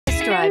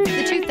drive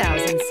the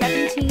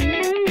 2017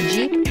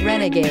 Jeep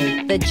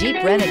Renegade. The Jeep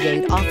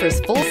Renegade offers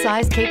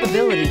full-size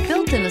capability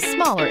built in a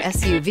smaller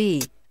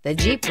SUV. The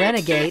Jeep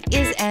Renegade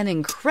is an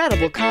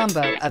incredible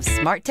combo of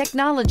smart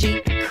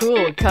technology,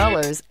 cool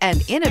colors,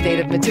 and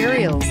innovative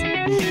materials.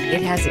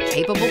 It has a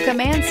capable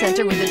command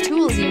center with the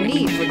tools you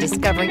need for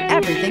discovering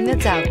everything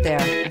that's out there.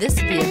 This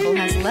vehicle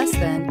has less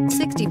than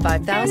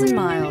 65,000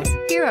 miles.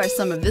 Here are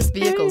some of this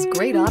vehicle's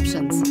great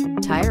options: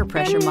 tire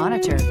pressure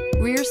monitor,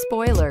 rear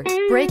spoiler,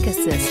 brake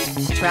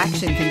assist,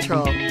 traction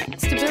control,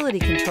 stability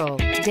control,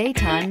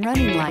 daytime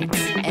running lights,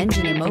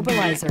 engine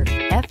immobilizer,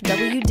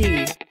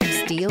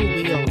 FWD, steel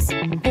wheels,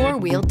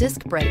 four-wheel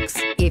disc brakes.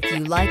 If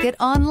you like it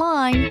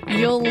online,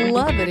 you'll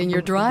love it in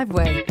your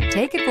driveway.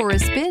 Take it for a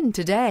spin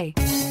today.